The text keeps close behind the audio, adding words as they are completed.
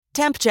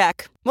Temp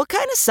check. What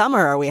kind of summer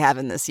are we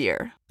having this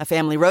year? A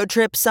family road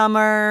trip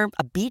summer?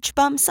 A beach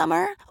bum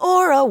summer?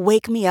 Or a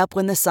wake me up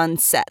when the sun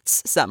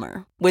sets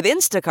summer? With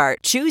Instacart,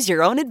 choose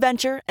your own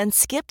adventure and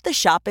skip the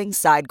shopping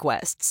side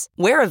quests.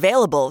 Where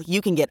available, you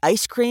can get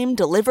ice cream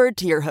delivered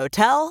to your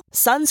hotel,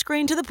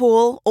 sunscreen to the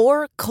pool,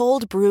 or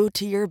cold brew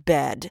to your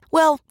bed.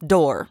 Well,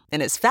 door,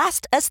 in as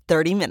fast as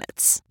 30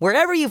 minutes.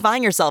 Wherever you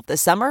find yourself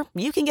this summer,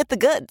 you can get the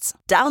goods.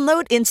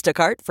 Download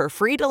Instacart for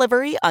free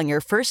delivery on your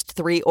first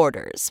 3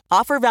 orders.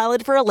 Offer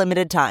valid for a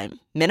limited time.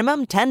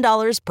 Minimum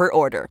 $10 per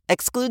order.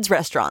 Excludes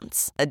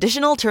restaurants.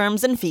 Additional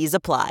terms and fees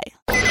apply.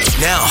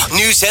 Now,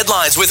 news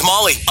headlines with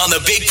Molly on the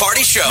Big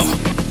Party Show.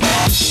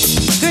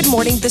 Good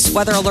morning. This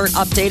weather alert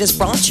update is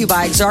brought to you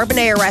by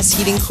Xarban ARS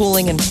Heating,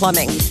 Cooling, and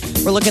Plumbing.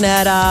 We're looking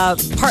at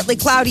partly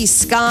cloudy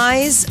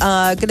skies.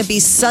 Going to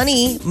be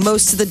sunny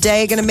most of the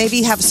day. Going to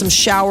maybe have some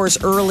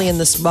showers early in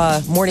this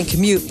morning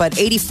commute, but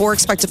 84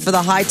 expected for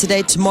the high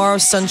today. Tomorrow,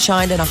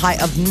 sunshine and a high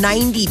of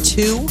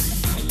 92.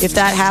 If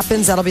that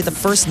happens, that'll be the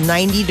first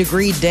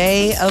 90-degree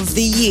day of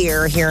the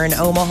year here in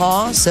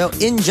Omaha. So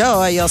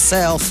enjoy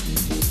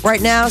yourself.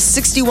 Right now,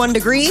 61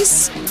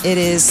 degrees. It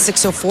is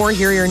 6:04.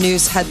 Here are your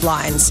news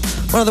headlines.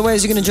 One of the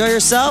ways you can enjoy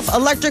yourself,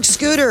 electric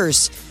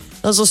scooters.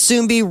 Those will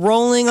soon be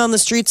rolling on the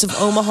streets of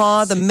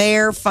Omaha. The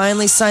mayor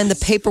finally signed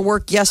the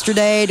paperwork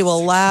yesterday to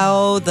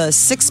allow the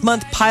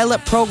 6-month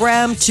pilot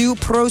program to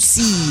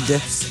proceed.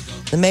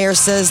 The mayor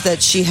says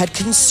that she had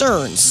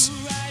concerns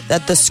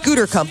that the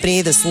scooter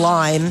company, this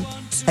Lime,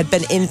 had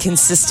been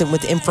inconsistent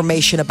with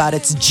information about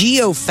its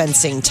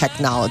geofencing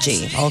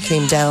technology. All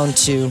came down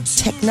to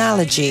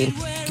technology.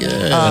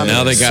 Good.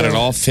 Now they got it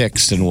all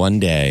fixed in one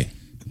day.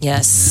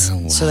 Yes. Oh,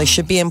 wow. So they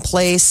should be in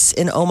place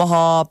in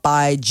Omaha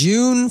by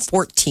June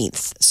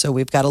 14th. So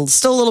we've got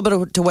still a little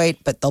bit to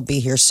wait, but they'll be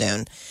here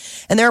soon.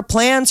 And there are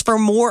plans for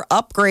more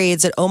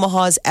upgrades at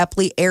Omaha's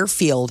Eppley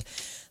Airfield.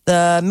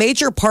 The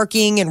major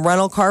parking and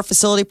rental car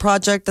facility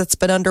project that's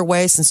been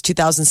underway since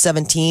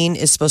 2017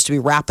 is supposed to be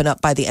wrapping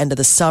up by the end of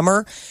the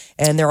summer.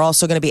 And they're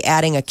also going to be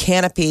adding a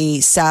canopy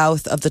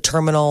south of the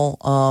terminal,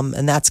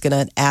 and that's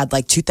going to add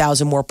like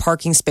 2,000 more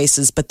parking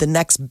spaces. But the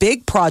next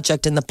big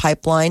project in the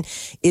pipeline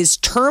is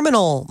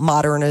terminal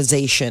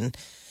modernization.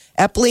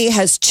 Eppley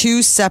has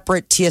 2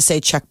 separate TSA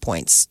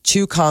checkpoints,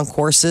 2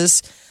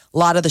 concourses. A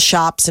lot of the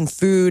shops and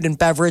food and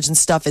beverage and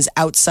stuff is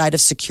outside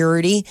of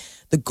security.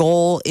 The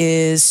goal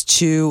is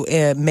to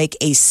make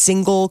a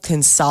single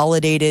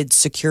consolidated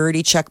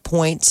security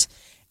checkpoint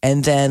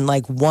and then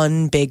like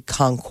one big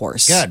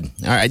concourse. Good.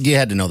 All right. You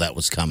had to know that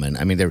was coming.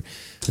 I mean,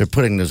 they're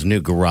putting those new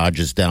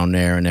garages down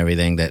there and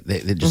everything that they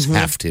just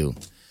have to.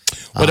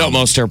 Well, don't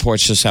most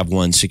airports just have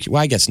one security?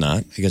 Well, I guess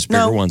not. I guess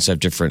bigger ones have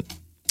different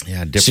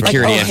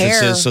security like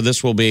entrances. So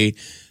this will be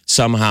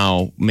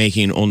somehow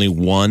making only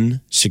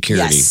one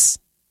security. Yes.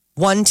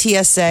 One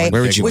TSA.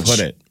 Where would you put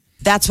it?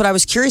 That's what I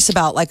was curious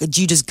about. Like,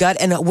 do you just gut?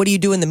 And what do you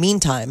do in the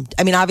meantime?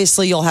 I mean,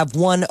 obviously, you'll have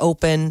one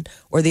open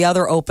or the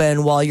other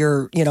open while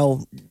you're, I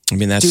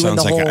mean, that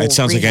sounds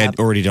like I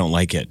already don't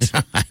like it.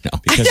 I know.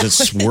 Because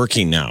it's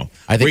working now.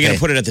 Are you going to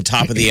put it at the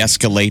top of the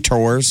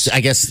escalators?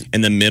 I guess.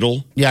 In the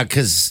middle? Yeah,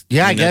 because,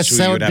 I guess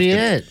that would be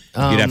it.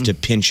 You'd have to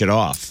pinch it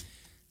off.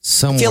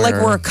 I feel like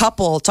we're a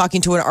couple talking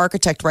to an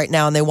architect right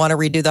now and they want to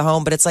redo the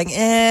home, but it's like,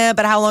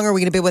 but how long are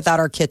we going to be without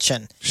our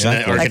kitchen?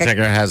 The architect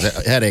has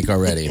a headache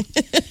already.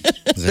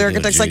 The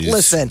architect's like,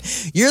 listen,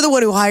 you're the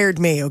one who hired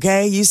me,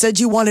 okay? You said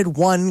you wanted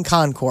one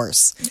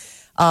concourse.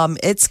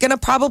 It's going to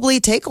probably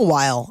take a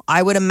while.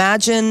 I would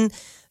imagine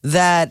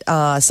that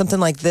something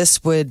like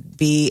this would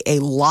be a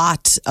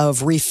lot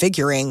of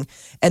refiguring.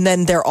 And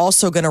then they're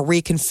also going to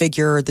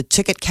reconfigure the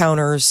ticket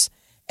counters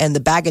and the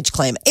baggage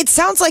claim. It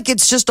sounds like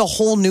it's just a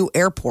whole new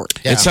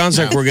airport. Yeah. It sounds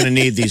like we're going to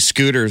need these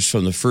scooters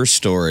from the first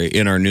story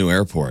in our new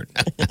airport.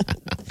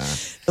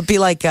 It'll be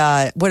like,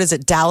 what is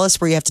it, Dallas,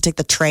 where you have to take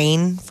the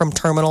train from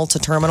terminal to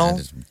terminal?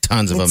 There's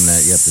tons of them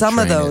that you have to Some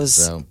of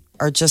those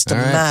are just a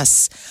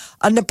mess.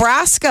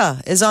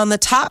 Nebraska is on the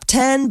top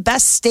 10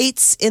 best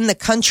states in the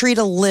country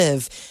to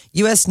live.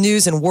 U.S.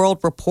 News and World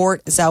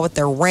Report is out with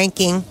their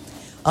ranking.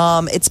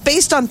 It's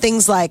based on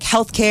things like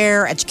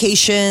healthcare,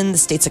 education, the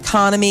state's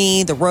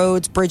economy, the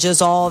roads,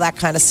 bridges, all that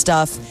kind of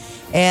stuff.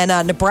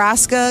 And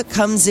Nebraska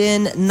comes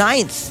in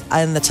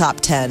 9th in the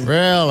top 10.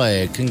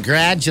 Really?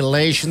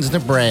 Congratulations,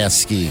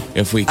 Nebraska.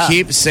 If we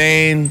keep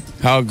saying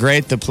how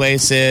great the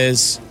place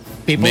is,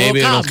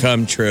 maybe it'll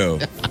come true.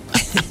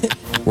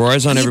 We're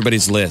always on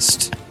everybody's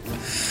list.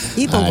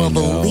 People will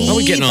believe How are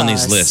we getting on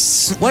these us.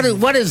 lists?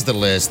 What is the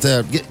list?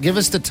 Give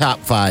us the top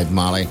 5,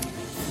 Molly.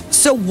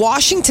 So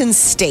Washington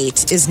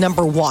State is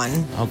number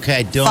 1. Okay,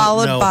 I don't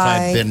know if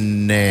I've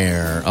been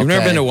there. Okay. You've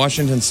never been to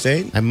Washington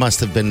State? I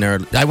must have been there.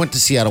 I went to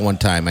Seattle one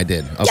time. I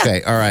did.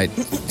 Okay, all right.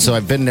 So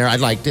I've been there. I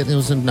liked it. It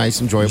was a nice,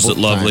 enjoyable Is it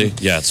lovely? time.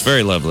 Yeah, it's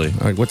very lovely.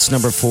 All right, what's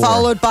number 4?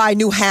 Followed by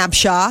New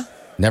Hampshire.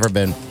 Never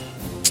been.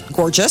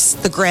 Gorgeous.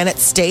 The Granite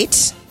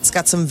State. It's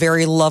got some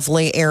very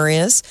lovely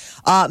areas.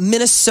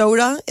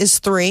 Minnesota is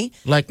 3.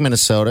 Like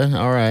Minnesota.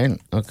 All right.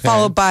 Okay.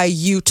 Followed by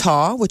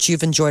Utah, which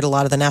you've enjoyed a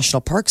lot of the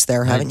national parks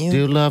there, haven't you? I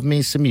do love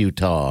me some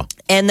Utah.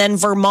 And then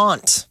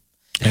Vermont.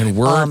 And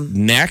we're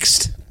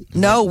next?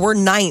 No, we're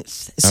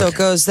 9th. So it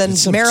goes then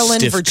It's some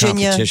Maryland, stiff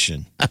Virginia,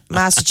 competition.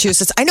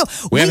 Massachusetts. I know.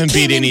 We haven't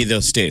beat came any in- of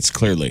those states,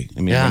 clearly. I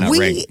mean, Yeah. we're not We-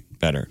 ranked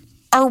better.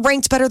 Are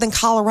ranked better than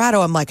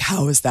Colorado. I'm like,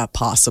 how is that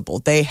possible?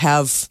 They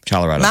have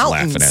Colorado's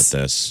mountains. laughing at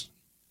this.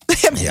 They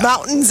have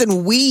mountains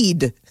and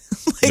weed.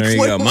 Like, There you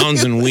what go. do we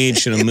Mountains do? and weed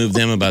should have moved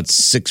them about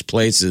 6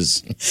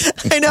 places.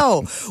 I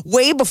know.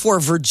 Way before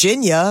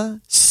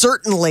Virginia,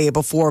 certainly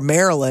before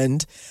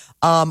Maryland.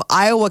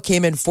 Iowa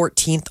came in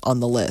 14th on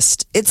the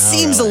list. It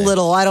seems a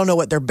little, I don't know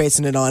what they're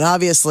basing it on.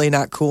 Obviously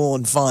not cool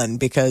and fun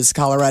because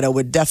Colorado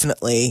would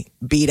definitely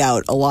beat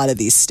out a lot of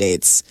these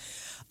states.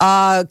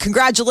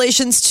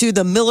 Congratulations to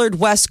the Millard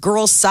West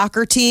girls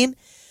soccer team.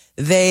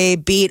 They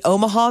beat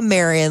Omaha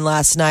Marion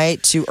last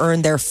night to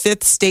earn their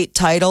 5th state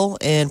title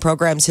in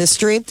program's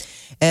history.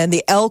 And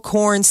the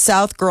Elkhorn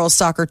South girls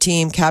soccer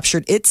team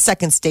captured its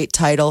 2nd state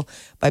title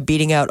by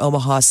beating out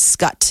Omaha's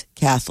Scott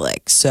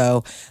Catholic.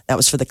 So that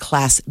was for the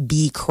Class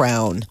B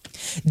crown.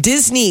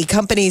 Disney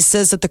Company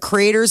says that the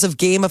creators of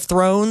Game of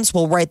Thrones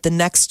will write the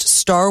next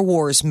Star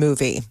Wars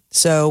movie.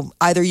 So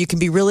either you can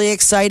be really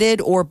excited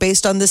or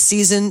based on this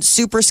season,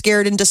 super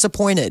scared and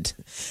disappointed.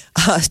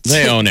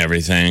 They own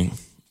everything.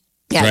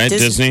 Yeah, right,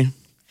 Disney?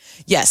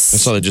 Yes. I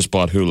saw they just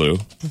bought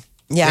Hulu.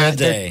 Yeah. Good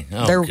day.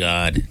 Oh, they're-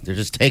 God. They're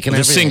just taking The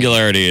everything.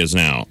 singularity is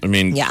now. I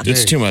mean, Yeah.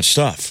 it's too much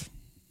stuff.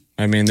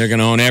 I mean, they're going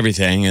to own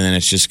everything, and then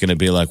it's just going to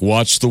be like,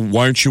 why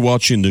aren't you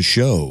watching the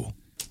show?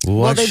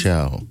 What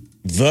show?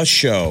 The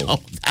show. Oh,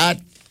 that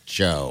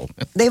show.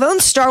 They've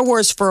owned Star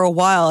Wars for a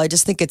while. I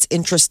just think it's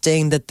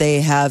interesting that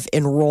they have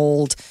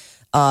enrolled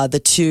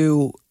the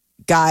 2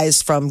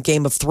 guys from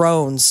Game of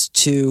Thrones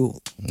to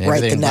write the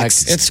Everything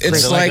next. like- It's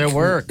They like their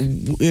work.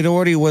 it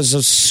already was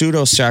a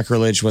pseudo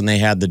sacrilege when they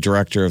had the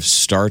director of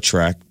Star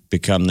Trek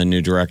become the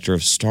new director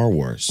of Star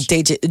Wars.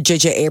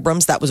 J.J.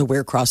 Abrams. That was a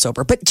weird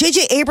crossover. But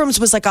J.J. Abrams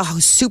was like a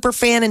super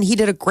fan, and he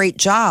did a great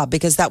job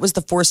because that was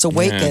The Force Yeah,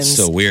 Awakens. it's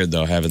so weird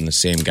though having the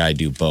same guy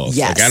do both.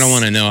 Yes. Like I don't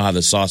want to know how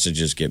the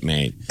sausages get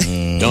made.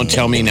 Don't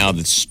tell me now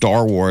that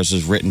Star Wars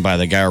is written by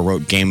the guy who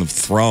wrote Game of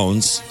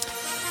Thrones.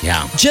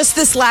 Yeah. Just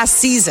this last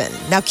season.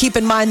 Now, keep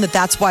in mind that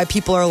that's why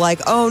people are like,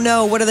 oh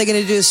no, what are they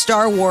going to do to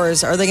Star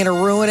Wars? Are they going to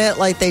ruin it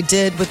like they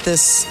did with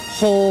this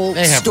whole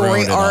They have story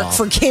ruined it arc all.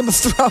 for Game of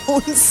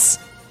Thrones?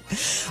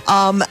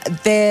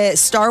 The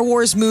Star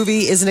Wars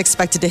movie isn't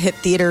expected to hit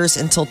theaters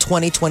until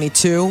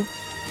 2022,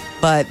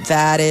 but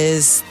that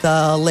is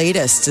the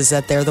latest. Is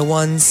that they're the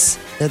ones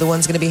going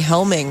to be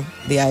helming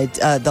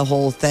the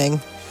whole thing.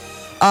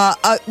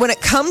 When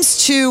it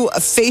comes to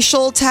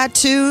facial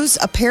tattoos,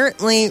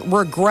 apparently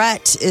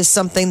regret is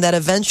something that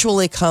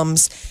eventually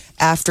comes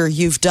after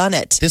you've done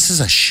it. This is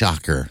a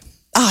shocker.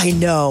 I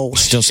know.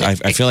 Still,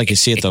 I feel like you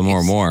see it though more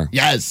and more.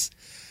 Yes.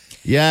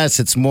 Yes,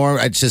 it's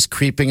just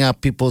creeping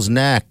up people's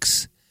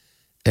necks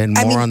and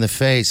more on the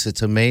face.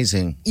 It's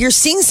amazing. You're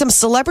seeing some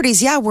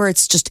celebrities, where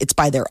it's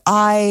by their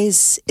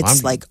eyes. It's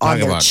I'm like on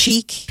talking their about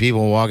cheek.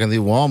 People walking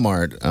through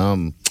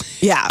Walmart.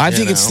 Yeah. I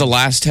think it's the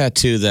last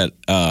tattoo that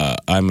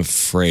I'm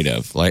afraid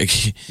of. Like,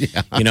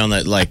 you know,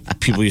 that like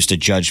people used to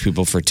judge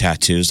people for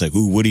tattoos. Like,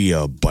 ooh, what are you,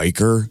 a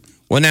biker?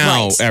 Well,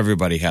 now Right.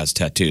 everybody has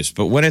tattoos,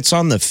 but when it's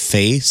on the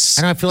face,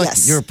 And I feel like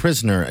Yes. you're a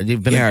prisoner.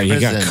 You've been yeah, in you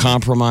prison. got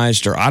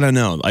compromised, or I don't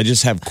know. I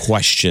just have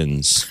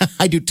questions.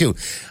 I do too.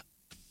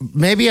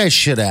 Maybe I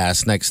should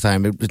ask next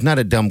time. It's not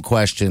a dumb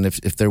question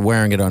if they're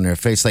wearing it on their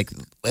face. Like,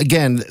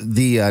 again,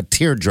 the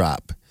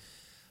teardrop.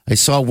 I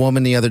saw a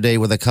woman the other day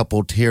with a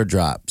couple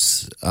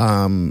teardrops.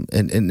 And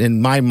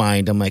in my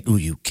mind, I'm like, ooh,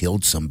 you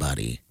killed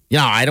somebody.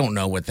 Yeah, I don't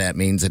know what that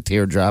means, a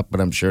teardrop, but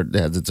I'm sure it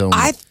has its own.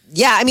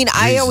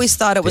 I always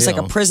thought it was like a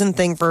deal. prison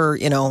thing for,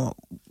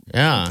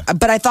 Yeah.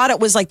 but I thought it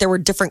was like there were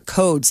different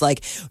codes.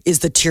 Like, is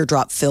the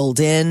teardrop filled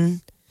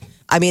in?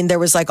 I mean, there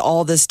was like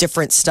all this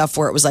different stuff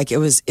where it was like,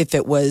 if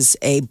it was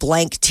a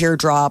blank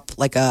teardrop,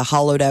 like a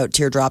hollowed out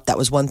teardrop, that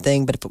was one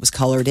thing. But if it was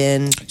colored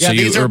in, Yeah, so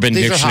you these are- Urban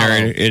these are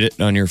Dictionary it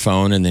on your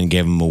phone and then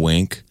gave them a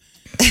wink.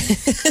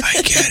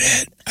 I get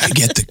it. I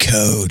get the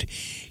code.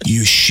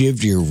 You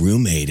shivved your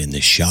roommate in the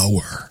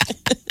shower.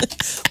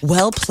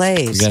 well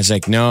played. The guy's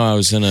like, no, I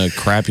was in a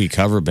crappy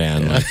cover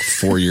band like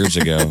 4 years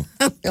ago.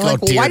 You're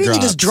like, well, why didn't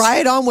you just draw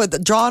it on with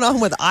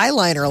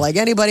eyeliner like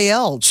anybody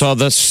else? So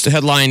this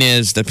headline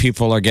is that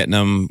people are getting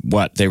them,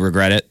 what, they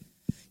regret it?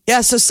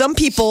 Yeah, so some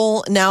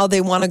people now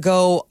they want to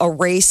go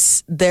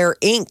erase their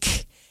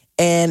ink,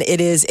 and it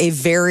is a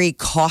very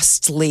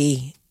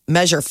costly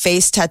measure.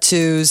 Face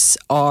tattoos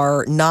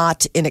are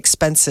not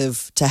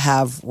inexpensive to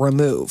have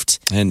removed.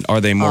 And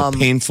are they more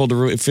painful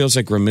to It feels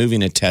like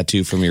removing a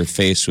tattoo from your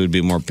face would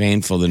be more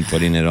painful than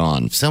putting it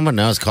on. Someone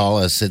else call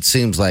us. It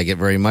seems like it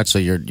very much. So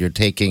you're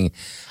taking.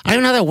 I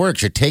don't know how that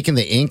works. You're taking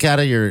the ink out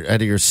of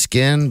your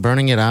skin,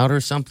 burning it out or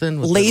something.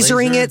 With the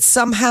Lasering laser? it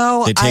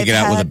somehow. They take I've it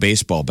out with a had-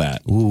 baseball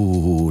bat.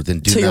 Ooh, then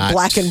do till not. you're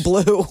black and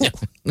blue.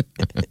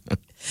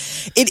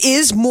 It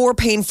is more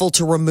painful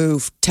to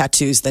remove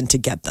tattoos than to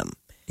get them.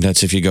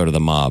 That's if you go to the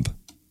mob.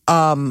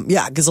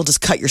 Yeah, because they'll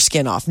just cut your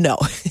skin off. No.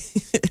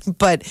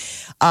 But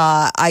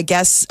I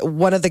guess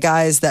one of the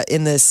guys that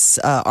in this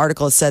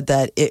article said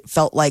that it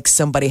felt like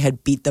somebody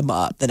had beat them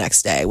up the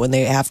next day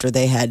after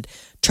they had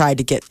tried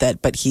to get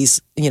that. But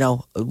he's,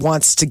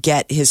 wants to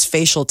get his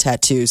facial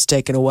tattoos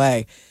taken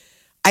away.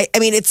 I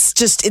mean, it's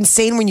just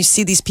insane when you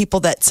see these people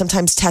that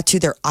sometimes tattoo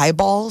their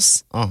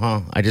eyeballs.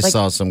 I just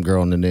saw some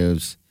girl in the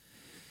news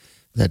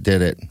that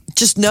did it.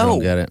 Just I no. don't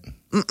get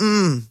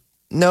it.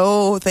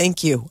 No,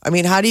 thank you. I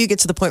mean, how do you get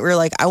to the point where you're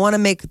like, I want to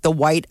make the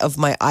white of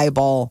my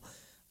eyeball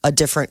a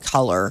different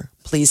color?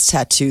 Please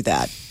tattoo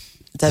that.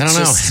 I don't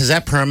know. Is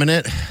that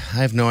permanent? I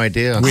have no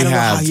idea. I don't know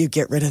how you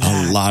get rid of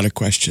that. A lot of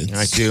questions.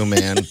 I do,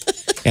 man.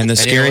 And the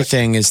scary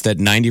thing is that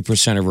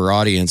 90% of our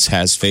audience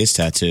has face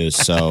tattoos,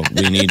 so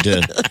we need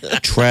to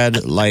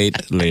tread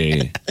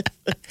lightly.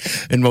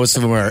 And most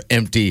of them are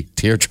empty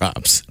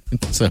teardrops.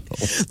 So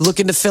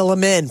Looking to fill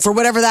them in for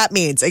whatever that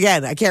means.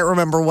 Again, I can't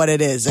remember what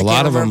it is. I lot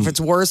can't of remember them if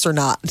it's worse or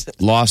not.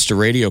 Lost a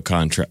radio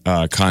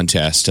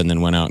contest and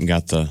then went out and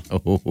got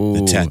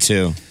the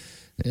tattoo.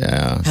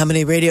 yeah. How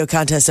many radio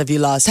contests have you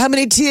lost? How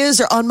many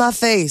tears are on my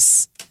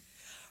face?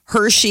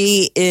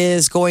 Hershey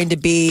is going to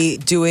be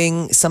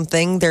doing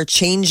something. They're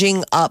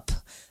changing up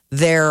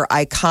their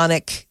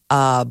iconic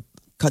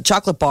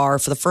chocolate bar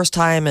for the first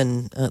time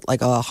in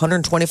like a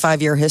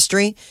 125-year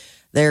history.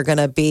 They're going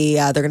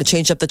to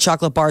change up the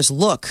chocolate bar's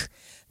look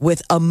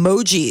with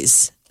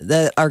emojis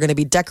that are going to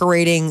be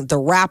decorating the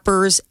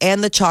wrappers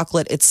and the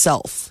chocolate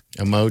itself.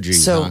 Emojis,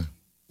 So, huh?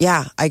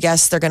 yeah, I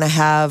guess they're going to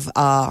have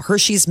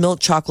Hershey's milk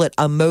chocolate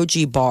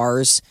emoji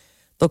bars.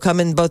 They'll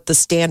come in both the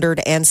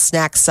standard and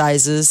snack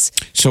sizes.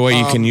 So what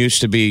you can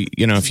used to be,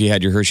 if you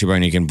had your Hershey bar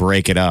and you can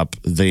break it up,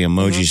 the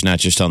emoji's not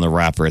just on the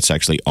wrapper, it's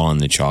actually on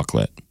the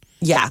chocolate.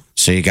 Yeah.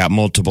 So you got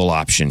multiple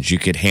options. You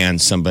could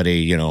hand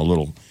somebody, a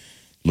little.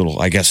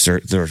 I guess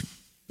they're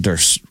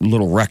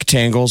little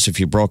rectangles. If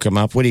you broke them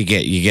up, what do you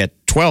get? You get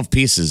 12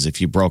 pieces if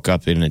you broke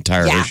up an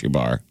entire Hershey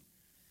bar.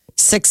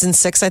 6 and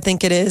 6, I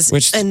think it is.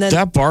 Which and then,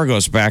 that bar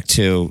goes back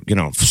to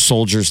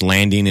soldiers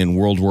landing in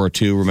World War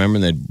II. Remember,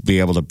 they'd be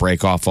able to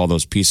break off all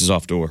those pieces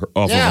off of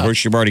a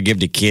Hershey bar to give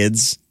to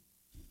kids.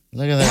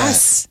 Look at that.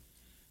 yes.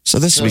 So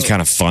this would be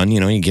kind of fun.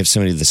 You give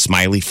somebody the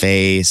smiley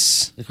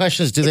face. The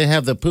question is, do they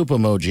have the poop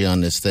emoji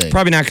on this thing?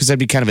 Probably not, because that'd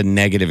be kind of a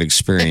negative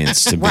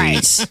experience to be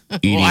Right.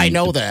 eating. Well, I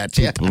know that.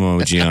 Yeah.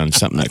 Emoji on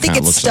something that I think kind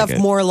of it's looks stuff like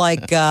it. more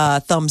like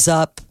thumbs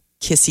up,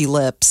 kissy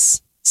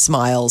lips,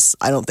 smiles.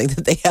 I don't think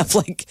that they have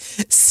like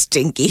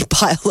stinky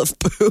pile of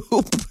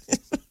poop.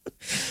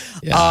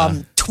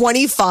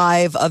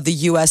 25 of the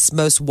U.S.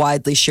 most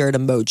widely shared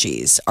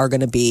emojis are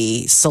going to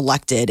be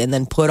selected and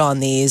then put on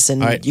these,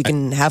 and you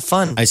can have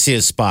fun. I see a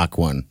Spock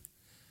one.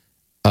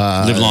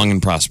 Live long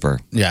and prosper.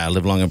 Yeah,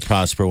 live long and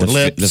prosper with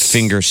lips. The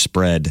finger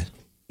spread.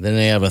 Then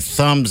they have a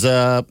thumbs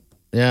up.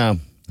 Yeah,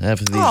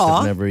 half of these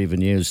I've never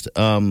even used.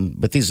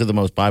 But these are the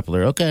most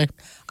popular. Okay.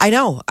 I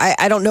know.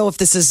 I don't know if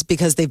this is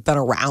because they've been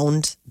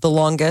around the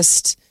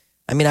longest.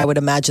 I mean, I would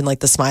imagine like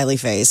the smiley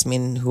face. I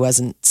mean, who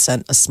hasn't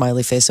sent a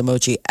smiley face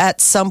emoji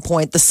at some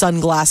point? The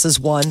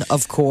sunglasses one,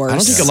 of course. I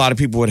don't think a lot of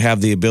people would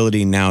have the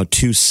ability now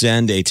to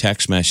send a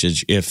text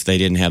message if they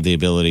didn't have the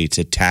ability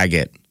to tag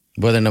it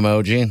With an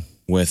emoji?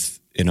 with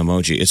an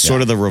emoji. It's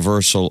sort of the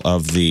reversal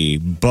of the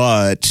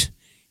but,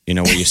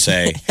 where you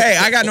say, hey,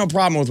 I got no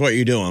problem with what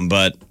you're doing,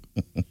 but,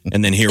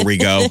 and then here we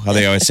go. How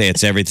they always say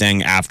it's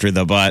everything after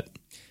the but.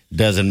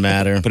 Doesn't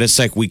matter. But it's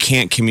like we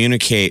can't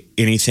communicate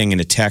anything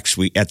in a text.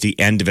 We, at the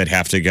end of it,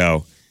 have to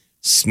go,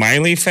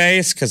 smiley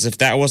face? Because if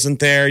that wasn't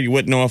there, you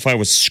wouldn't know if I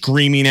was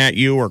screaming at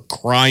you or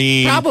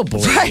crying.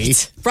 Probably.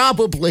 Right.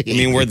 Probably. I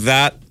mean, we're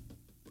that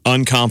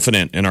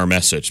unconfident in our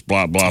message.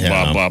 Blah, blah,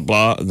 blah, blah,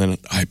 blah. And then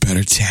I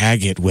better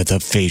tag it with a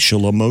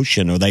facial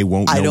emotion or they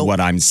won't know what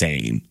I'm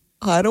saying.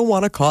 I don't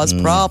want to cause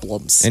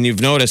problems. And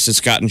you've noticed it's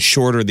gotten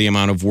shorter the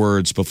amount of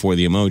words before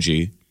the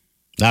emoji.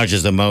 Now it's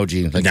just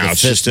emoji. Like Now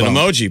it's just an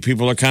emoji.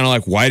 People are kind of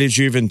like, why did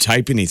you even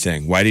type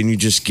anything? Why didn't you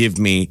just give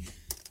me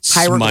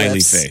smiley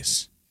Hieroglyphs.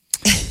 face?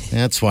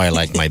 That's why I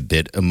like my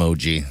bit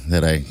emoji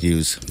that I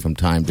use from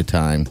time to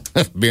time.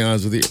 Be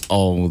honest with you,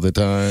 all the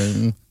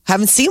time.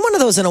 Haven't seen one of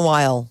those in a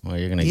while. Well,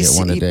 you're going to get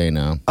one a day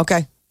now.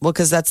 Okay. Well,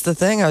 because that's the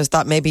thing. I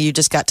thought maybe you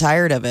just got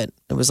tired of it.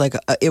 It was like,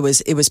 it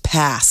was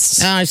past.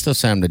 No, I still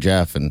send them to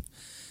Jeff and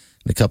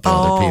a couple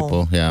other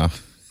people. Yeah.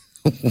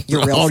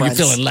 Your real friends.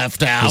 You're feeling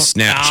left out. His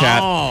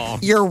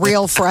Snapchat. Your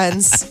real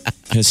friends.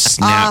 His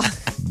snap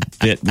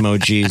bit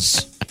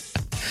emojis.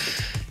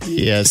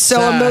 Yes. So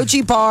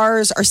emoji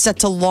bars are set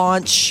to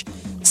launch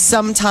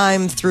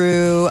sometime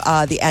through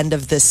the end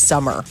of this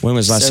summer. When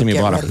was the last time you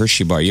get bought ready. a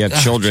Hershey bar? You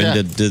have children.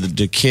 yeah.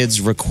 Do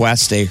kids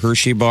request a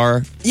Hershey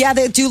bar? Yeah,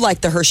 they do like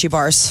the Hershey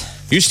bars.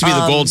 Used to be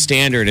the gold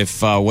standard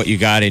if what you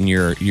got in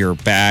your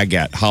bag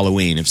at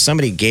Halloween. If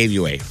somebody gave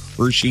you a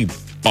Hershey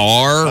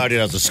bar. Oh, dude,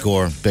 that was a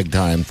score. Big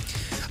time.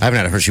 I haven't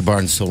had a Hershey bar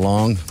in so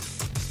long.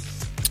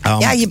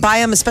 Yeah, you buy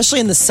them, especially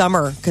in the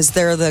summer, because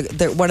they're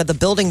one of the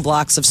building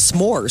blocks of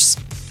s'mores.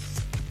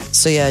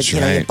 So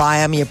you buy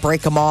them, you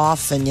break them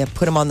off, and you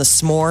put them on the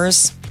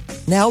s'mores.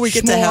 Now we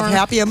get to have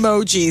happy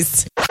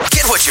emojis.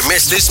 Get what you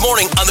missed this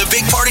morning on the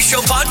Big Party Show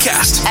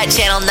podcast at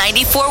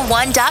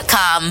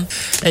channel941.com.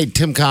 Hey,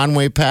 Tim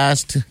Conway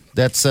passed.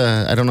 That's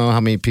I don't know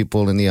how many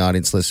people in the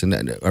audience are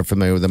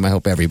familiar with him. I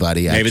hope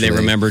everybody. Maybe they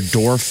remember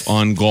Dorf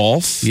on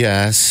golf.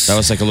 Yes, that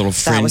was like a little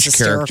fringe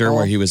character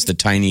where he was the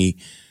tiny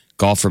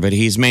golfer, but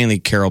he's mainly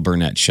Carol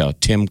Burnett show.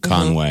 Tim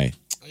Conway,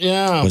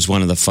 was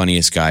one of the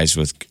funniest guys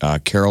with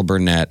Carol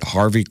Burnett,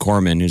 Harvey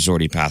Korman, who's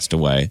already passed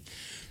away,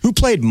 who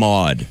played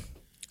Maude.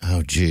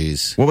 Oh,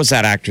 geez, what was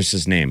that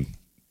actress's name?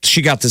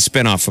 She got the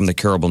spinoff from the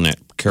Carol Burnett.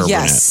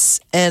 Yes,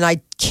 and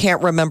I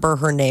can't remember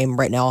her name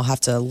right now. I'll have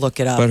to look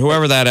it up. But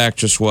whoever that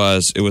actress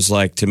was, it was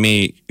like, to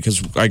me,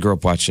 because I grew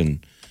up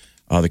watching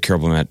the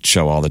Carol Burnett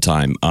show all the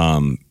time.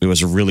 It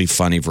was a really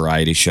funny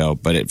variety show,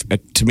 but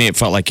to me, it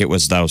felt like it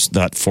was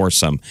that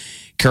foursome.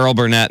 Carol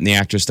Burnett and the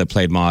actress that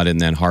played Maude, and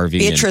then Harvey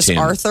Beatrice and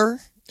Tim. Arthur?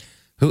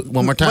 Who,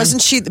 one more time?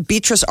 Wasn't she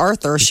Beatrice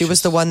Arthur? She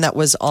was the one that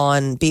was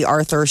on B.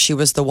 Arthur. She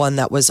was the one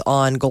that was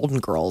on Golden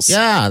Girls.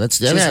 Yeah,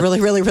 she was really,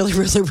 really, really,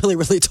 really, really,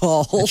 really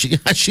tall.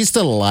 She's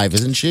still alive,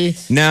 isn't she?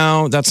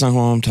 No, that's not who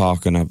I'm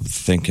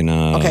thinking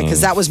of. Okay,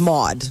 because that was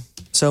Maude.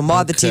 So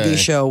Maude, the TV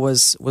show,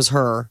 was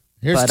her.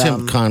 Here's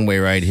Tim Conway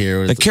right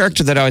here. The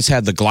character that always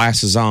had the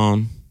glasses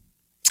on,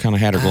 kind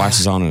of had her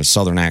glasses on in a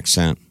southern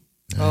accent.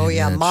 Oh,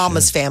 yeah,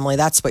 Mama's Family.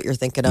 That's what you're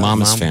thinking of.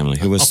 Mama's Family.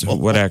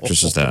 What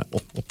actress is that?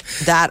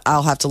 That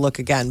I'll have to look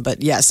again.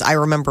 But yes, I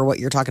remember what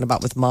you're talking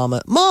about with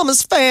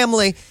Mama's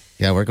Family.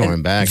 Yeah, we're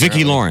going back.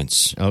 Vicki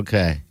Lawrence.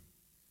 Okay.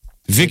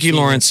 Vicki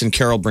Lawrence and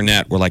Carol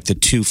Burnett were like the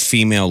two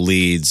female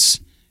leads,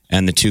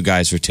 and the two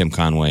guys were Tim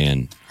Conway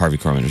and Harvey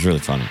Korman. It was really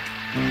funny.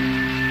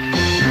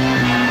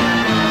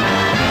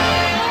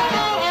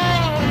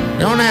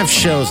 They don't have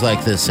shows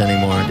like this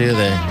anymore, do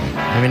they?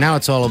 I mean, now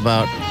it's all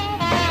about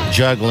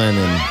juggling,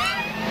 and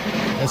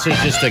this was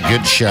just a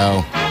good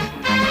show.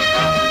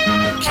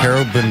 The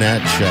Carol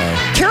Burnett show.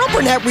 Carol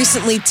Burnett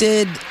recently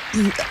did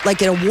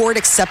like an award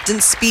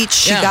acceptance speech.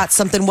 She got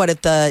something,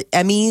 at the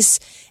Emmys?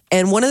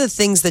 And one of the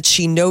things that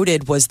she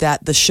noted was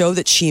that the show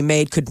that she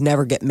made could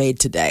never get made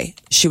today.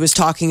 She was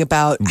talking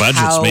about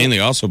budgets, mainly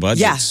also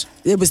budgets.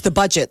 Yeah, it was the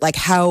budget, like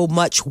how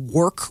much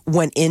work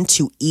went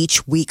into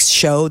each week's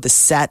show, the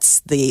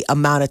sets, the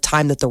amount of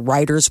time that the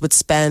writers would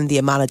spend, the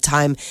amount of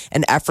time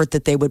and effort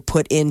that they would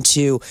put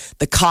into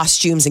the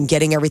costumes and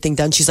getting everything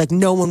done. She's like,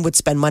 no one would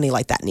spend money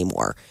like that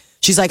anymore.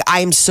 She's like, I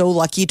am so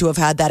lucky to have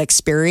had that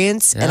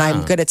experience. Yeah. And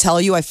I'm going to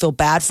tell you, I feel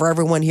bad for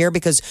everyone here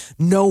because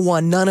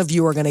none of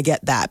you are going to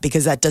get that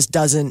because that just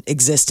doesn't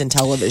exist in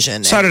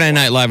television. Saturday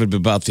Night Live would be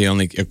about the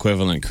only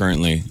equivalent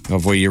currently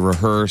of where you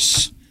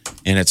rehearse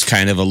and it's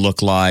kind of a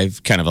look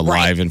live, kind of a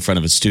live in front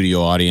of a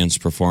studio audience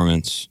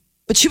performance.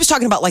 But she was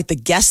talking about like the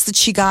guests that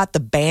she got,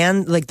 the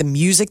band, like the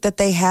music that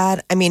they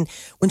had. I mean,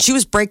 when she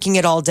was breaking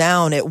it all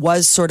down, it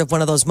was sort of one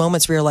of those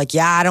moments where you're like,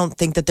 yeah, I don't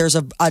think that there's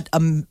a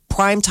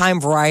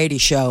primetime variety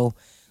show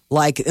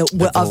like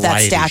of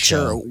that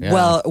stature. Yeah.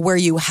 Well, where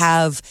you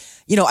have,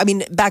 I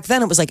mean, back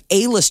then it was like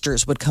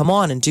A-listers would come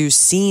on and do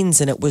scenes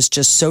and it was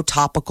just so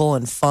topical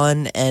and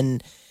fun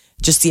and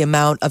just the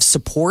amount of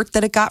support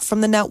that it got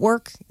from the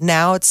network.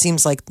 Now it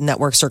seems like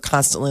networks are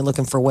constantly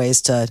looking for ways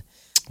to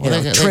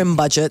trim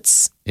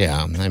budgets.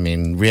 Yeah, I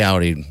mean,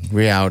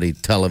 reality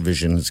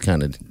television has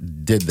kind of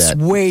did that.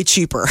 It's way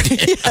cheaper.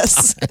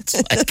 Yes. It's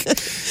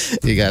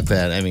like, you got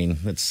that. I mean,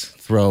 let's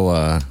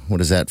throw, what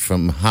is that,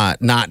 from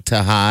Not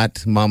to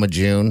Hot, Mama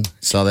June.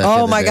 Saw that.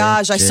 Oh, my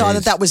gosh. I saw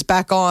that was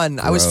back on.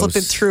 Gross. I was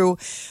flipping through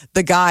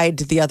the guide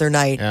the other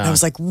night. Yeah. And I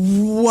was like,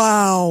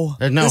 wow.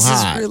 There's no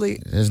hot.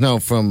 There's no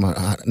from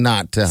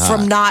Not to Hot.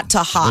 From Not to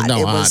Hot. There's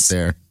no hot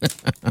there.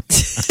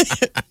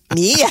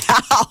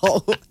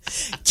 Meow.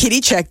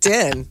 Kitty checked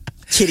in.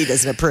 Kitty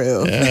doesn't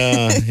approve.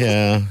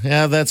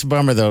 Yeah. That's a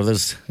bummer though.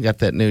 Got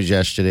that news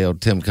yesterday. Old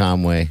Tim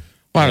Conway.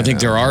 Well, I don't think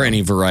there are any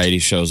variety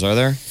shows, are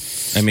there?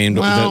 I mean,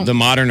 the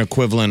modern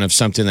equivalent of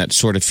something that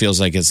sort of feels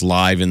like it's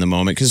live in the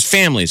moment because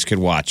families could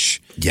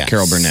watch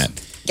Carol Burnett.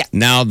 Yeah.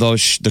 Now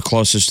the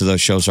closest to those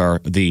shows are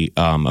the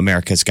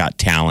America's Got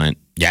Talent.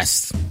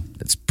 Yes,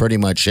 that's pretty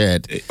much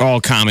it.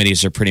 All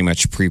comedies are pretty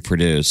much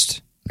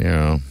pre-produced.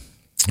 Yeah.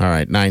 All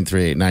right,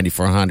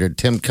 938-9400.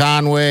 Tim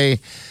Conway.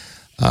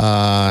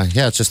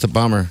 It's just a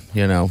bummer,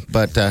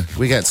 But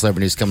we got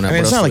celebrities coming up. I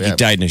mean, it's not like he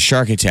died in a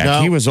shark attack.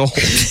 No. He was old.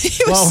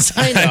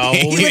 I know.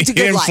 He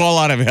didn't fall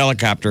out of a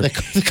helicopter.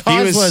 The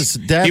cause was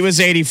death. He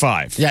was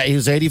 85. Yeah, he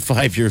was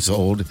 85 years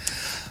old.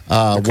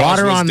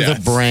 Water on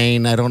the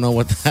brain. I don't know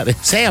what that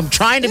is. Hey, I'm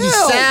trying to be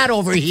sad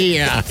over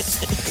here.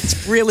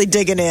 It's really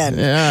digging in.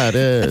 Yeah, it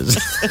is.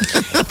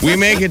 We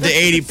make it to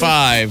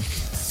 85.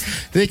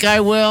 Think I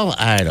will?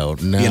 I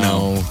don't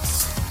know.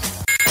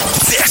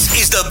 This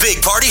is the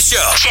Big Party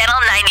Show. Channel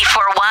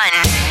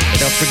 94.1.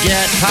 Don't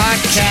forget,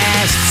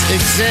 podcasts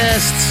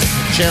exist.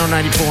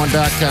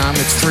 Channel941.com.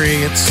 It's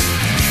free.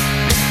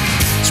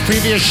 It's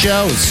previous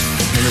shows.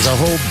 And there's a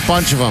whole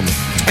bunch of them.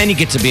 And you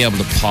get to be able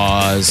to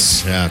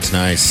pause. Yeah, it's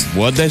nice.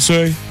 What'd they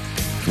say?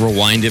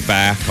 rewind it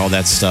back, all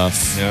that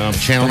stuff. Yeah,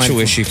 Channel Don't you 9.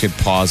 wish you could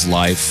pause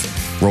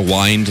life,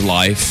 rewind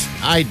life?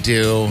 I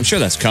do. I'm sure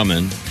that's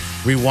coming.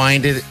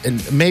 Rewind it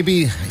and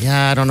maybe,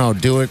 I don't know,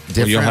 do it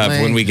differently. Or you'll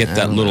have when we get I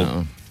that don't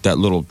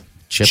little know.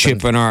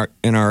 chip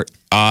in our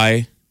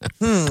eye.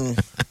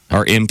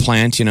 Our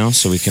implant,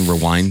 so we can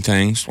rewind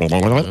things.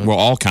 We'll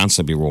all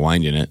constantly be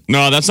rewinding it.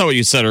 No, that's not what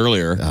you said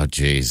earlier. Oh,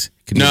 jeez.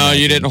 No,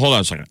 you didn't. Hold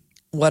on a second.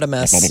 What a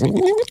mess.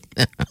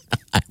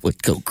 I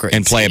would go crazy.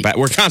 And play it back.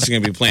 We're constantly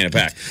going to be playing it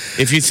back.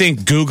 If you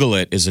think Google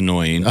it is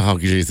annoying. Oh,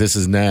 geez, this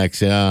is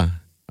next, yeah.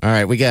 All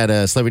right, we got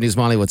Celebrity News.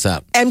 Molly, what's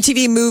up?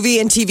 MTV Movie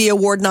and TV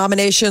Award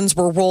nominations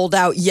were rolled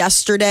out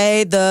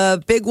yesterday.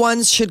 The big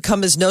ones should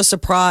come as no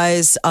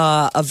surprise.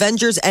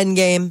 Avengers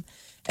Endgame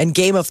and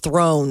Game of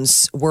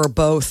Thrones were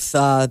both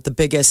the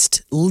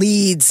biggest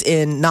leads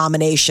in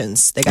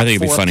nominations. They got I think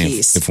it'd be 4 funny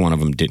apiece. if one of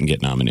them didn't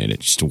get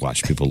nominated, just to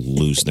watch people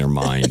lose their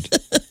mind.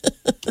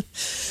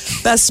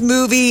 Best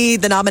movie,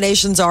 the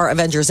nominations are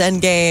Avengers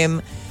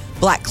Endgame,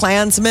 Black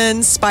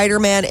Klansman,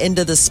 Spider-Man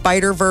Into the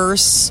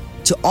Spider-Verse,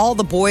 To All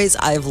the Boys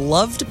I've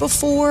Loved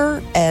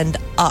Before, and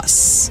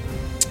Us.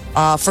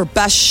 For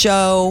Best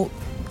Show,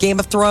 Game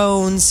of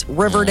Thrones,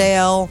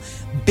 Riverdale,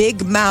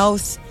 Big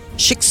Mouth,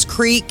 Schitt's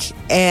Creek,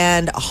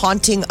 and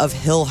Haunting of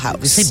Hill House.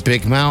 Did you say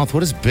Big Mouth?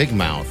 What is Big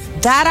Mouth?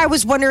 That I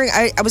was wondering,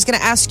 I was going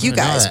to ask you I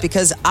know guys that.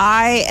 because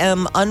I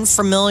am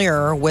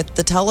unfamiliar with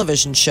the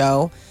television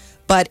show,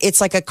 but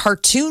it's like a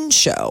cartoon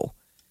show.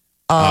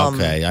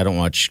 Okay, I don't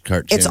watch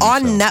cartoons. It's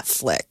on so.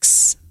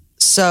 Netflix.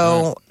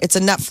 So it's a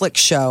Netflix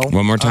show.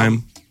 One more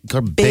time.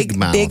 Called Big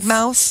Mouth. Big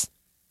Mouth.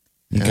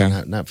 Yeah,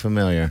 Okay. not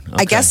familiar. I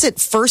Okay. guess it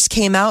first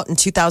came out in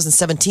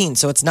 2017,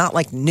 so it's not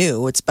like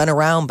new. It's been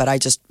around, but I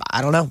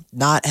don't know.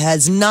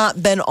 Has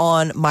not been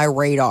on my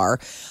radar.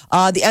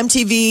 The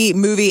MTV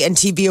Movie and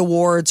TV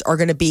Awards are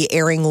going to be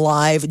airing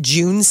live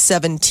June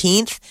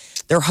 17th.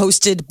 They're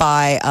hosted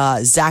by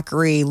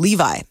Zachary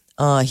Levi.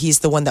 He's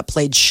the one that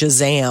played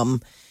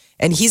Shazam,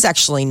 and he's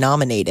actually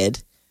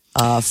nominated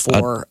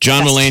for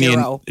John Best Mulaney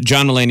Hero. and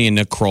John Mulaney and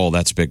Nick Kroll.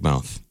 That's Big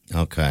Mouth.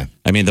 Okay.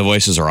 I mean, the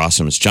voices are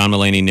awesome. It's John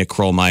Mulaney, Nick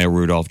Kroll, Maya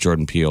Rudolph,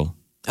 Jordan Peele.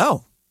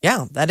 Oh,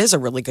 yeah, that is a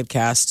really good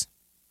cast.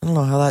 I don't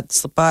know how that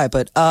slipped by,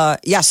 but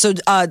yeah. So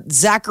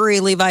Zachary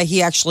Levi,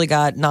 he actually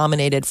got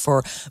nominated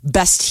for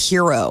Best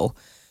Hero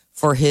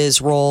for his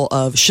role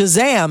of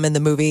Shazam in the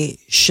movie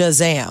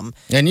Shazam.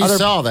 And you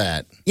saw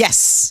that.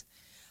 Yes,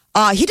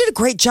 he did a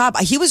great job.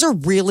 He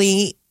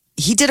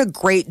did a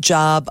great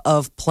job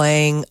of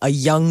playing a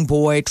young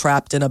boy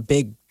trapped in a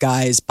big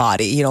guy's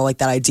body. You know, like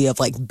that idea of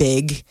like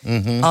big.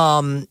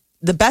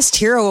 The Best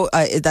Hero,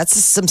 that's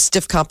some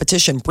stiff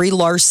competition. Brie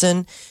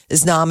Larson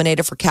is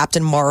nominated for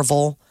Captain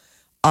Marvel.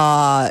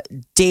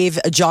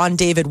 John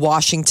David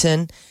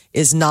Washington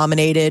is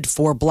nominated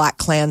for Black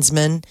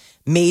Klansman.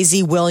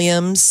 Maisie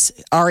Williams,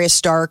 Arya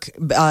Stark,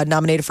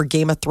 nominated for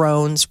Game of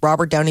Thrones.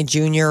 Robert Downey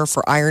Jr.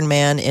 for Iron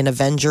Man in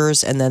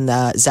Avengers. And then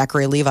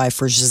Zachary Levi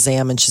for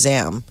Shazam and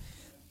Shazam.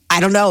 I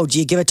don't know. Do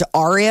you give it to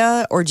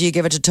Arya or do you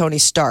give it to Tony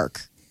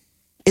Stark?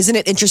 Isn't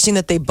it interesting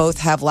that they both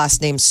have last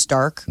names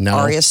Stark? No.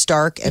 Arya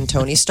Stark and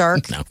Tony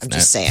Stark? No, I'm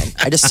just saying.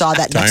 I just saw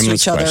that next to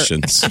Timeless each other.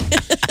 questions.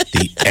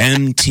 The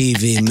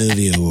MTV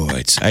Movie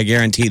Awards. I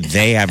guarantee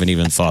they haven't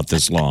even thought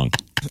this long.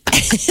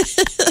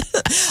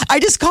 I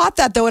just caught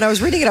that though when I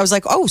was reading it. I was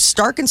like, oh,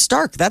 Stark and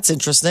Stark. That's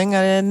interesting.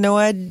 I had no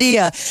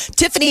idea.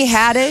 Tiffany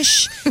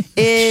Haddish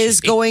is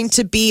going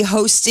to be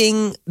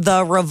hosting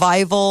the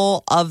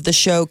revival of the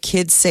show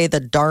Kids Say the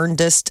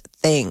Darndest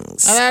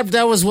Things.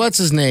 That was what's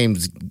his name?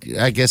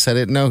 I guess I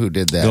didn't know who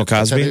did that. Bill I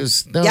thought Cosby? it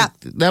was- no, Yeah.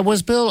 That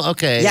was Bill?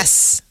 Okay.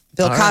 Yes.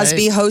 Bill All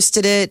Cosby right.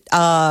 hosted it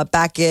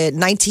back in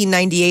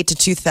 1998 to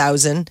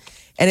 2000.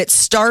 And it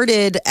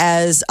started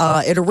as,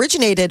 it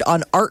originated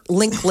on Art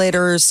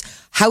Linklater's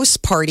House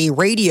Party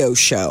radio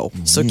show.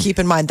 So keep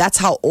in mind, that's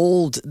how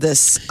old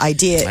this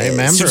idea I is.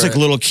 remember. Seems like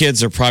little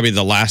kids are probably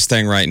the last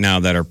thing right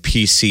now that are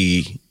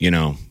PC,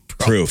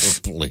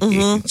 proof. Probably.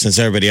 Since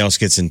everybody else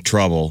gets in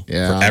trouble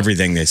Yeah. for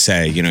everything they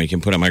say. You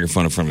can put a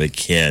microphone in front of a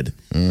kid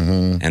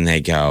and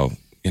they go,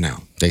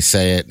 They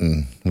say it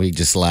and we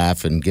just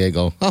laugh and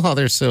giggle. Oh,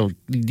 they're so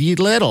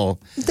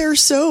little. They're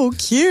so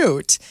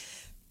cute.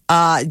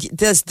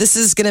 This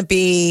is going to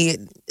be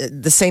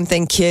the same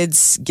thing.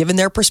 Kids giving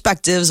their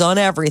perspectives on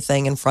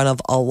everything in front of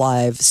a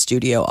live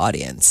studio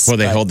audience. well,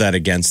 they hold that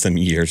against them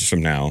years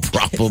from now.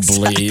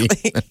 Probably.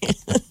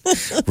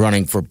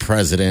 Running for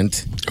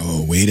president.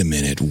 Oh, wait a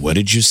minute. What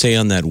did you say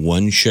on that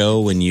one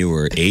show when you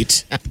were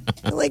 8?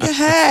 Like,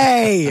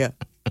 hey.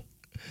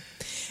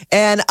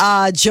 And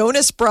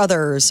Jonas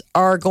Brothers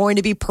are going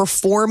to be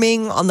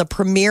performing on the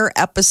premiere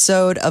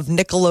episode of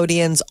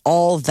Nickelodeon's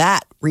All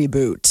That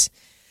reboot.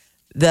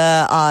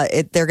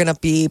 They're going to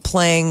be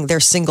playing their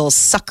single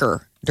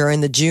 "Sucker"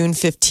 during the June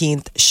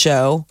 15th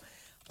show.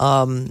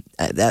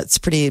 That's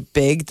pretty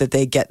big that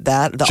they get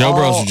that. Joe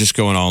Bros are just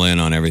going all in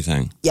on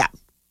everything. Yeah.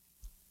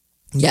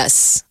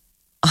 Yes.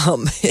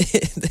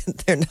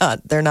 They're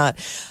not.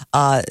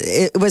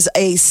 It was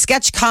a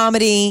sketch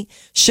comedy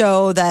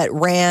show that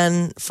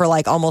ran for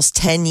like almost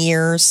 10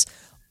 years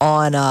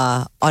on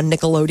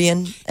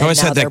Nickelodeon. I always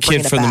and now had they're that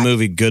bringing kid it from the back.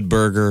 movie Good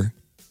Burger.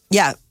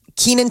 Yeah,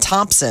 Kenan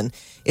Thompson.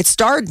 It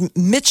starred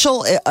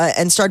Mitchell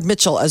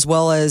as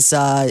well as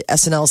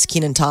SNL's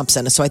Kenan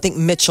Thompson. So I think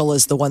Mitchell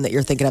is the one that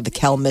you're thinking of, the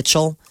Kel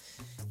Mitchell.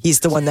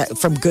 He's the one that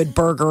from Good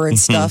Burger and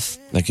stuff,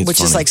 That kid's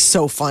which is funny. like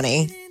so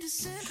funny.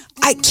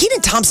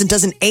 Kenan Thompson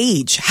doesn't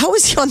age. How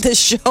is he on this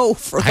show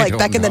for like don't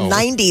back in the know.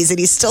 90s and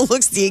he still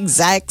looks the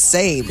exact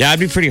same? Yeah, I'd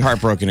be pretty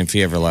heartbroken if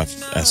he ever left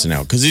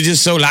SNL because he's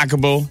just so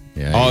likable.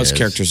 Yeah, All he his is.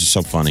 characters are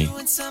so funny.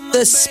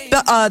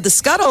 The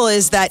scuttle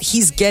is that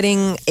he's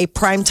getting a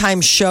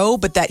primetime show,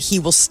 but that he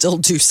will still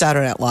do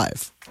Saturday Night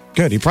Live.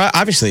 Good. He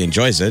obviously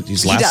enjoys it.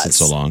 He's He lasted does.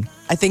 so long.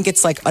 I think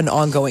it's like an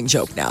ongoing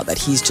joke now that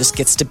he's just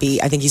gets to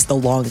be. I think he's the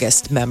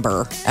longest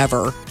member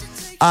ever.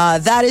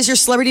 That is your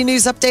celebrity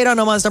news update on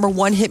Omaha's number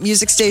one hit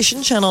music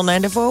station, Channel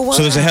 94.1.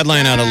 So there's a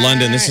headline out of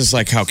London. This is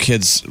like how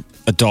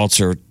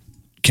adults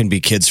can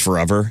be kids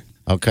forever.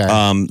 Okay.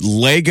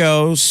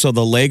 Lego. So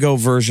the Lego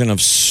version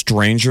of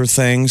Stranger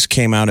Things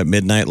came out at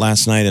midnight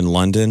last night in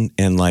London,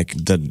 and like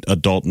the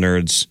adult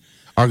nerds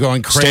Are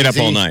going crazy. stayed up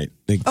all night.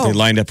 They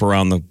lined up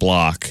around the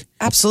block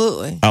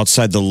Absolutely.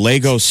 outside the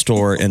Lego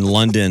store in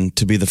London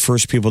to be the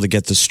first people to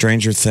get the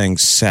Stranger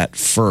Things set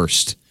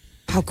first.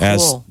 How cool.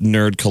 As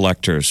nerd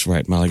collectors,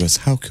 right? Molly goes,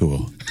 how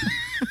cool.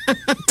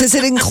 Does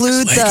it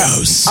include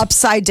Legos. the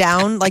upside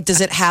down? Like, does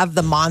it have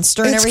the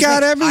monster and It's everything?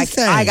 got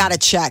everything. I gotta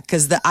check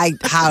because I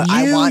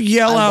You want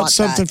yell I out want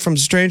something that. from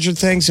Stranger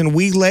Things, and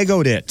we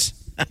Legoed it.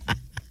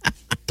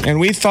 And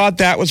we thought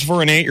that was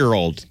for an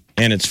 8-year-old.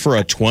 And it's for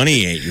a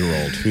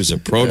 28-year-old who's a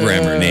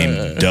programmer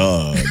named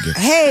Doug.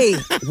 Hey,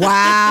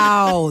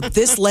 wow!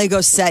 This Lego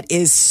set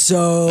is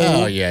so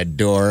Oh, yeah,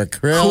 dork.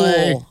 Really?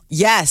 cool.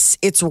 Yes,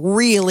 it's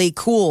really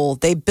cool.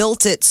 They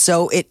built it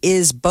so it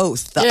is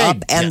both the Yeah,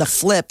 up and the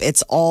flip.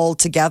 It's all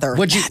together.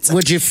 Would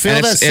you feel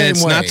And that it's, same and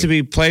it's way? not to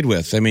be played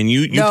with. I mean,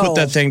 you No. put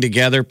that thing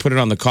together, put it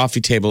on the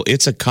coffee table.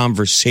 It's a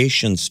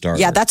conversation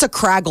starter. Yeah, that's a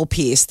Craggle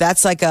piece.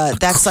 That's like a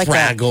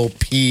Fraggle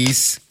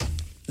piece.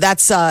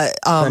 that's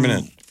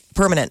Permanent.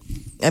 Permanent.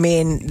 I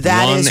mean,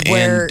 that One is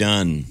where and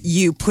done.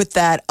 you put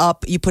that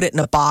up. You put it in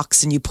a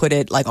box and you put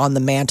it like on the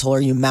mantle or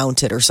you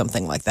mount it or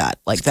something like that.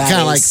 Like that.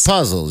 Kind of like is-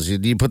 puzzles.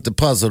 You put the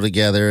puzzle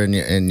together and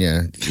you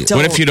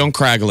What if you don't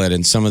Craggle it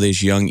and some of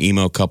these young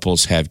emo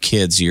couples have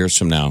kids years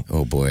from now?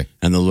 oh boy.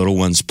 And the little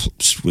one's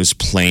was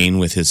playing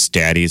with his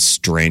daddy's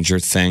Stranger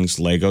Things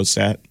Lego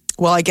set.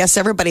 Well, I guess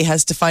everybody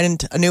has to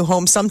find a new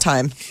home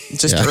sometime,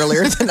 just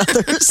earlier than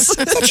others.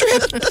 I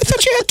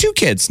thought you had 2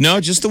 kids. No,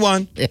 just the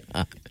one. Yeah.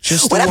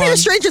 Just the What happened one.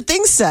 to Stranger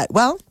Things set?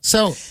 Well,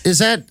 So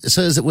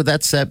would that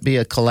set be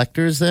a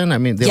collector's then? I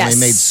mean, they Yes.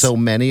 only made so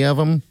many of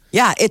them.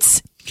 yeah,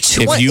 it's. If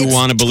you it's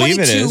want to believe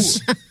it 22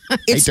 is.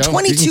 It's I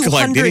don't. You can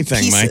collect 2,200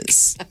 anything, Mike.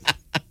 pieces.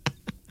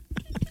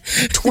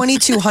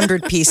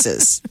 2,200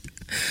 pieces.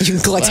 You can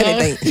collect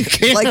anything. You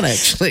can like,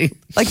 actually.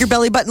 like your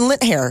belly button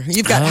lint hair.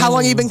 You've got how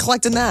long have you been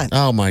collecting that?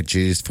 Oh my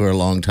geez, for a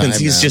long time.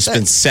 He's now. just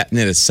been setting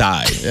it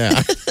aside.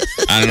 Yeah.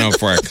 I don't know,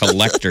 for a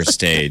collector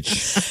stage.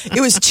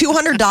 It was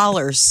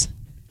 $200.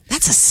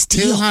 That's a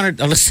steal. 200.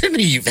 Listen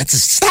to you. That's a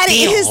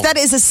steal. That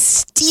is a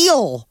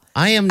steal.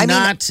 I am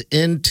not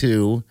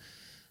into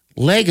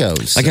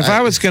Legos. Like if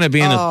I was going to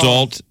be an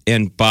adult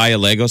and buy a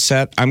Lego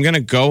set, I'm going to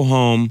go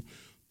home,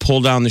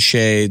 pull down the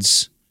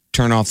shades,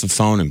 turn off the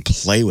phone and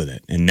play with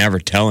it and never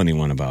tell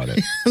anyone about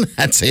it.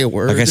 That's a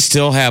word. Like I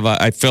still have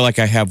I feel like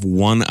I have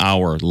 1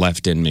 hour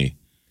left in me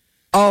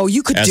Oh,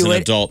 you could as do an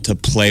it. adult to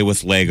play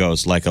with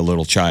Legos like a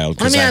little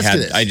child. Let me ask you I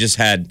this. I just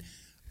had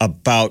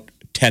about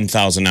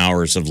 10,000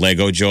 hours of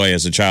Lego joy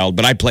as a child,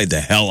 but I played the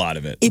hell out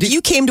of it. If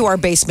you came to our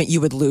basement, you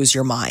would lose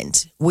your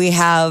mind. We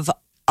have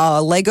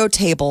a Lego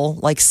table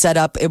like set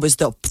up. It was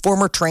the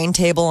former train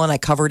table, and I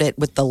covered it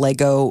with the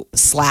Lego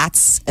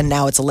slats, and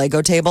now it's a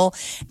Lego table.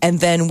 And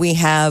then we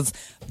have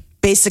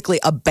basically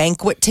a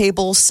banquet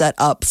table set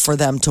up for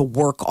them to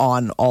work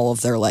on all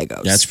of their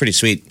Legos. That's pretty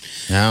sweet.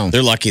 Wow.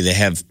 They're lucky they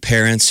have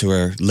parents who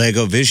are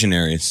Lego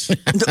visionaries.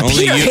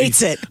 Peter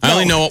hates it. I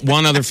only No. know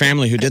one other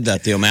family who did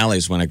that. The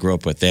O'Malleys, when I grew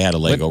up with, they had a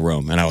Lego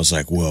room. And I was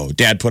like, whoa.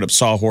 Dad put up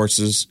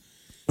sawhorses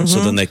so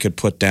then they could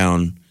put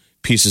down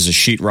pieces of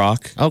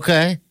sheetrock.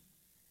 Okay.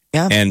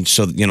 Yeah. And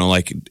so,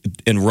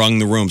 and rung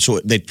the room.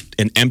 So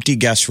an empty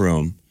guest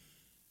room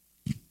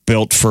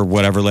built for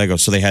whatever Lego.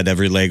 So they had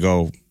every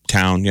Lego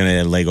town. They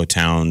had Lego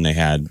Town. They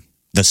had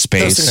the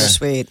space. Those things are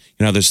sweet.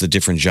 There's the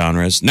different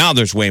genres. Now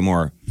there's way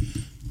more.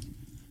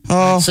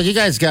 So you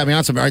guys got me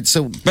on something. All right.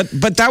 So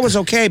But that was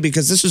okay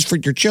because this is for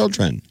your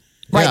children.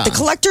 Right. Yeah. The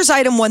collector's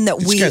item one that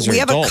These guys are we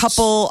have adults. a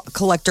couple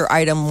collector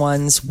item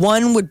ones.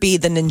 One would be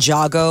the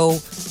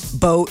Ninjago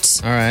boat.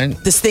 all right.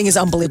 This thing is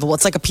unbelievable.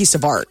 It's like a piece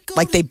of art.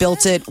 Like they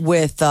built it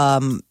with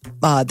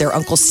their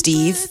Uncle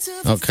Steve.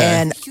 Okay.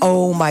 And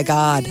oh my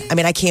God. I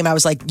mean, I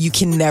was like, you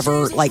can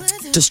never like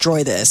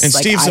destroy this. And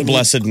Like, Steve's I a need-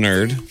 blessed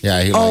nerd.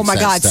 Yeah. He Oh likes my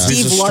that God, stuff. Steve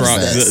He's a loves strong,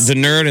 this. the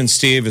nerd and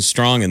Steve is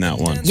strong in that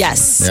one.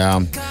 Yes.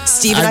 Yeah.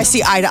 Steve and I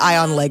see eye to eye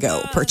on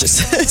Lego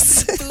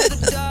purchases.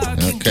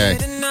 Okay.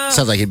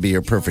 Sounds like he'd be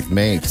your perfect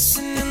mate.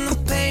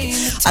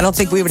 I don't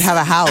think we would have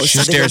a house. She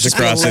I think stares we'd just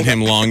be across a at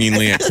him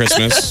longingly at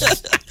Christmas.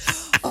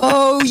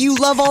 Oh, you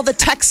love all the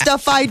tech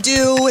stuff I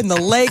do and the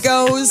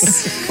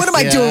Legos. What am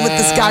I doing with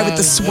this guy with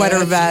the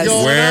sweater vest?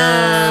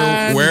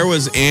 Where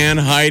was Ann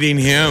hiding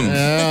him?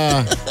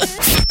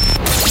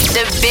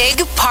 The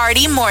Big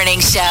Party Morning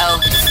Show.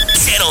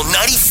 Channel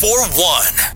 94.1.